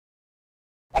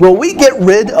Will we get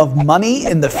rid of money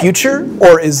in the future,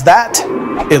 or is that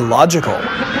illogical?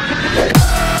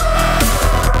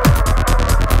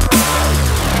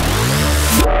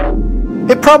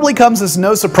 It probably comes as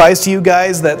no surprise to you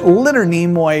guys that Leonard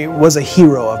Nimoy was a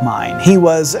hero of mine. He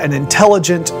was an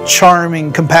intelligent,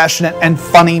 charming, compassionate, and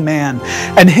funny man.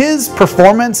 And his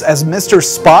performance as Mr.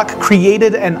 Spock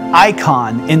created an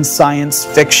icon in science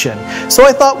fiction. So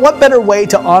I thought, what better way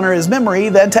to honor his memory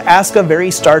than to ask a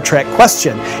very Star Trek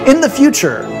question. In the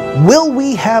future, will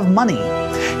we have money?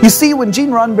 You see, when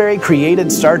Gene Roddenberry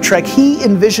created Star Trek, he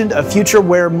envisioned a future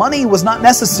where money was not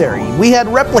necessary. We had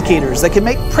replicators that could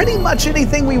make pretty much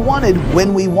anything we wanted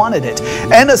when we wanted it,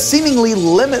 and a seemingly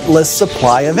limitless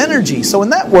supply of energy. So in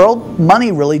that world,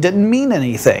 money really didn't mean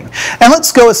anything. And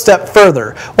let's go a step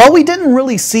further. While we didn't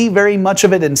really see very much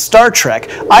of it in Star Trek,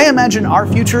 I imagine our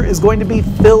future is going to be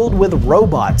filled with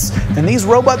robots. And these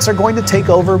robots are going to take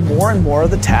over more and more of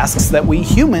the tasks that we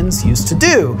humans used to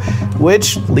do.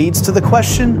 Which leads to the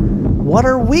question, what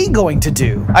are we going to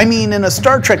do? I mean, in a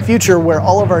Star Trek future where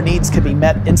all of our needs can be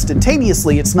met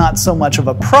instantaneously, it's not so much of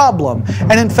a problem.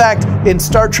 And in fact, in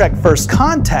Star Trek First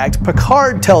Contact,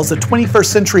 Picard tells a 21st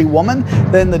century woman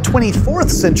that in the 24th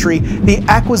century, the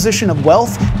acquisition of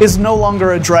wealth is no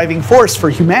longer a driving force for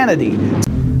humanity.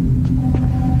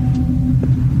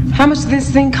 How much does this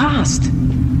thing cost?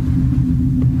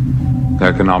 The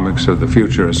economics of the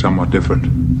future is somewhat different.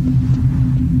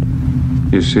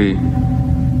 You see,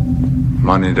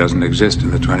 money doesn't exist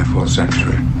in the 24th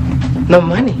century. No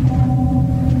money?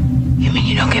 You mean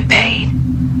you don't get paid?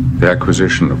 The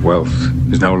acquisition of wealth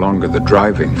is no longer the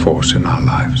driving force in our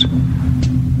lives.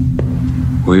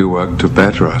 We work to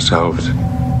better ourselves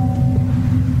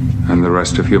and the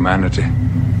rest of humanity.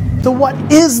 So what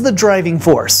is the driving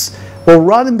force? Well,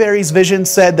 Roddenberry's vision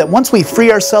said that once we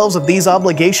free ourselves of these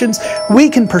obligations,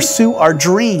 we can pursue our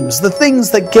dreams, the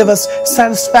things that give us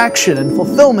satisfaction and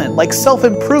fulfillment, like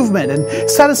self-improvement and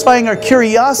satisfying our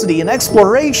curiosity and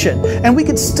exploration. And we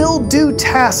can still do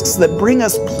tasks that bring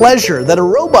us pleasure that a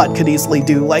robot could easily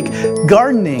do, like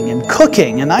gardening and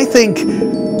cooking. And I think,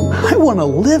 I want to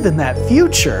live in that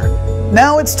future.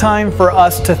 Now it's time for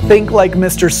us to think like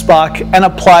Mr. Spock and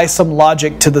apply some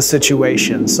logic to the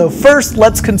situation. So first,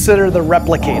 let's consider the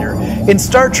replicator. In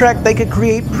Star Trek, they could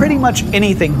create pretty much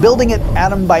anything, building it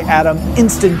atom by atom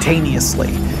instantaneously.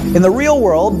 In the real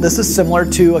world, this is similar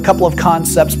to a couple of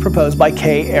concepts proposed by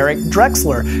K. Eric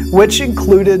Drexler, which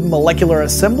included molecular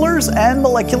assemblers and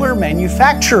molecular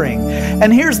manufacturing.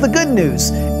 And here's the good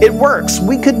news. It works.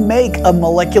 We could make a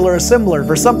molecular assembler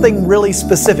for something really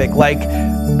specific, like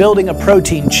building a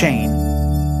protein chain.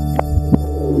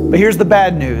 But here's the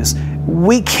bad news.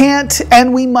 We can't,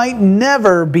 and we might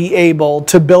never be able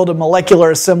to build a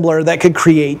molecular assembler that could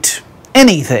create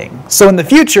anything. So in the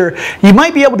future, you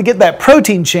might be able to get that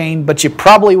protein chain, but you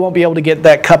probably won't be able to get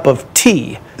that cup of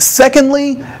tea.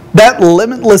 Secondly, that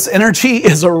limitless energy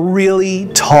is a really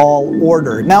tall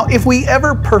order. Now, if we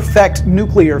ever perfect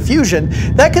nuclear fusion,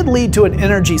 that could lead to an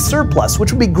energy surplus,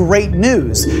 which would be great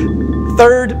news.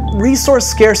 Third, resource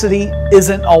scarcity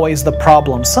isn't always the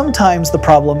problem. Sometimes the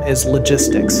problem is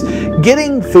logistics.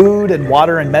 Getting food and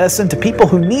water and medicine to people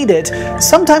who need it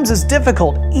sometimes is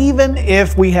difficult, even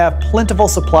if we have plentiful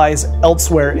supplies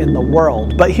elsewhere in the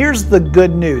world. But here's the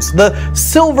good news, the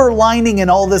silver lining in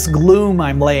all this gloom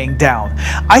I'm laying down.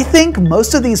 I think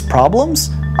most of these problems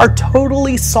are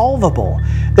totally solvable.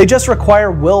 They just require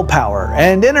willpower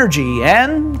and energy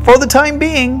and, for the time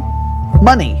being,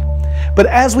 money. But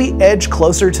as we edge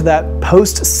closer to that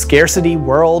post-scarcity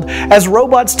world, as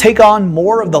robots take on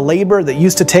more of the labor that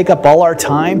used to take up all our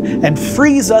time and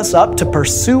frees us up to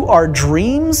pursue our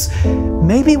dreams,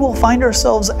 maybe we'll find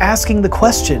ourselves asking the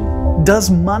question, does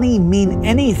money mean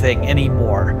anything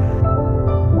anymore?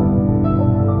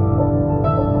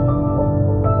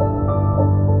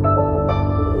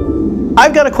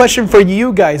 I've got a question for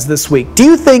you guys this week. Do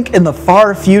you think in the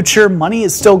far future money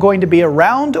is still going to be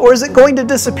around, or is it going to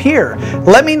disappear?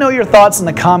 Let me know your thoughts in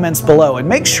the comments below, and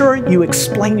make sure you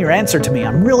explain your answer to me.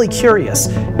 I'm really curious.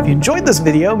 If you enjoyed this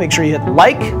video, make sure you hit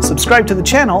like, subscribe to the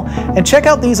channel, and check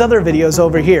out these other videos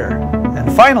over here.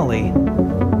 And finally,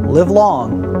 live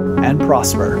long and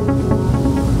prosper.